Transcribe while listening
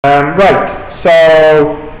Right, so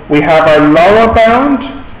we have our lower bound,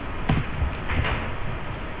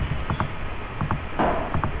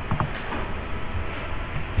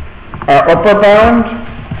 our upper bound,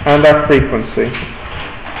 and our frequency.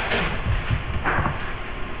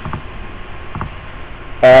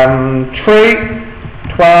 3,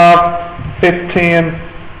 12, 15,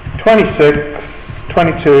 26,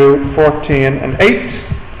 22, 14, and 8.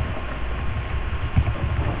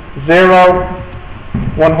 0,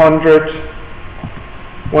 100,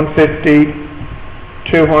 150,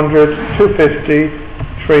 200, 250,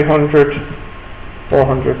 300,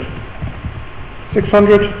 400,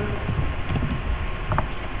 600.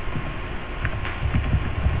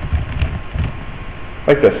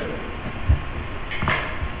 Like this.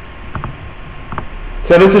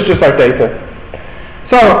 So this is just our data.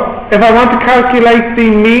 So if I want to calculate the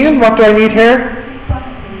mean, what do I need here?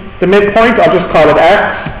 The midpoint, I'll just call it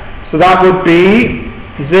x. So that would be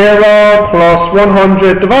 0 plus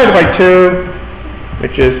 100 divided by 2,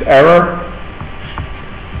 which is error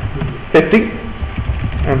 50,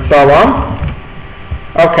 and so on.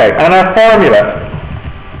 Okay, and our formula,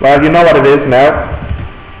 well, you know what it is now.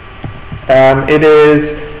 It is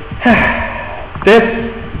this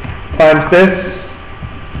times this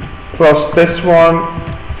plus this one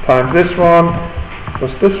times this one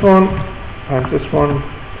plus this one times this one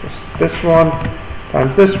plus this one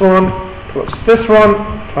times this one plus this one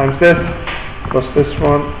times this plus this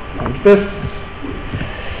one times this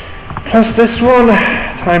plus this one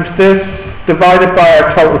times this divided by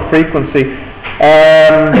our total frequency,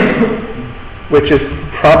 which is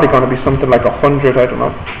probably going to be something like 100, I don't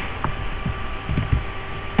know.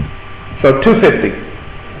 So 250.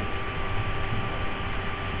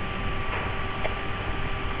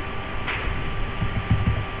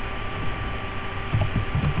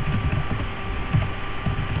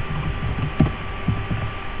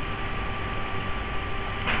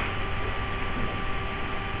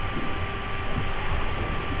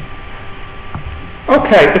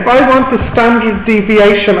 Okay, if I want the standard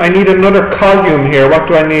deviation, I need another column here. What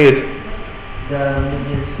do I need?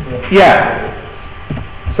 Yeah.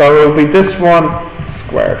 So it will be this one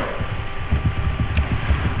squared.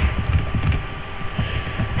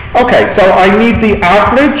 Okay, so I need the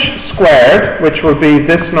average squared, which will be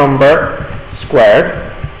this number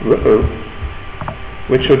squared,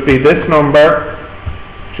 which would be this number,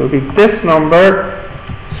 which will be this number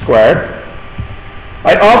squared.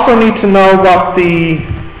 I also need to know what the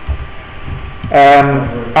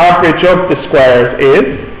average of the squares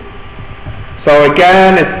is. So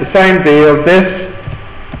again, it's the same deal. This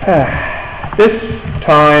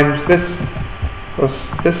times this plus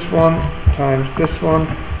this one times this one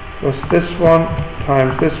plus this one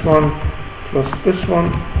times this one plus this one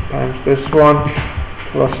times this one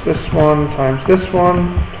plus this one times this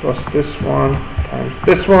one plus this one times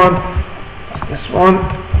this one plus this one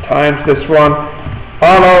times this one,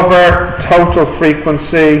 all over total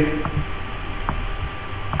frequency.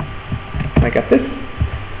 I get this.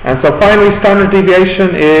 And so finally standard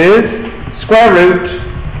deviation is square root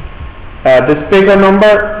this bigger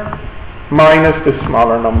number minus this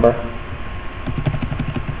smaller number.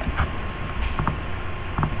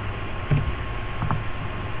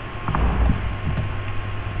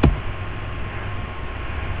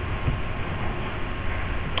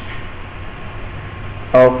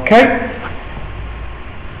 Okay.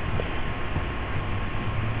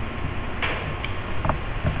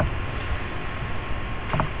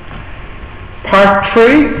 Part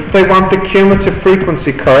 3, they want the cumulative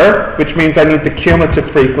frequency curve, which means I need the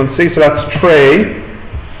cumulative frequency, so that's 3,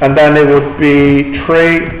 and then it would be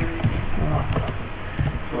 3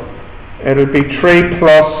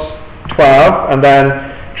 plus 12, and then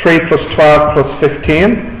 3 plus 12 plus 15,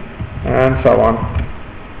 and so on.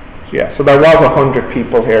 So yeah, so there was 100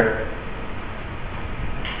 people here.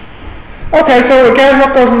 Okay, so again,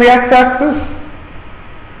 what goes on the x-axis?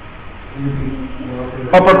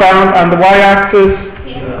 Upper bound, and the y-axis?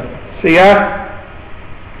 CF.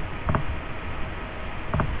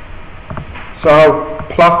 So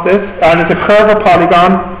plot this, and it's a curve or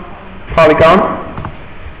polygon.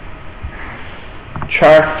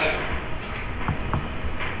 Chart.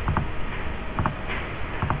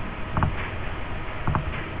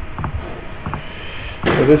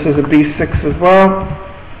 So this is a B6 as well.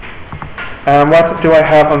 And what do I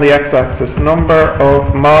have on the x-axis? Number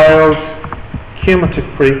of miles,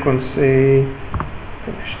 cumulative frequency,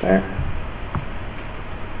 finish there.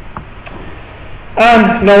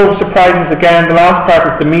 And no surprises again, the last part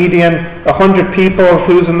is the median, 100 people,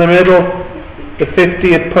 who's in the middle? The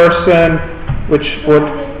 50th person, which would,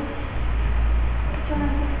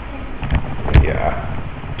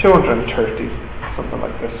 230, something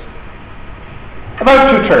like this.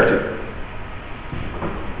 About 230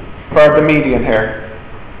 for the median here.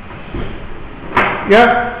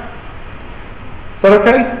 Yeah? Is that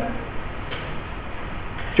okay?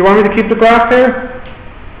 Do you want me to keep the graph here?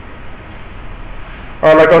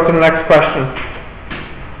 Or will I go to the next question?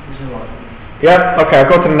 Yeah? Okay, I'll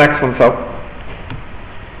go to the next one, so.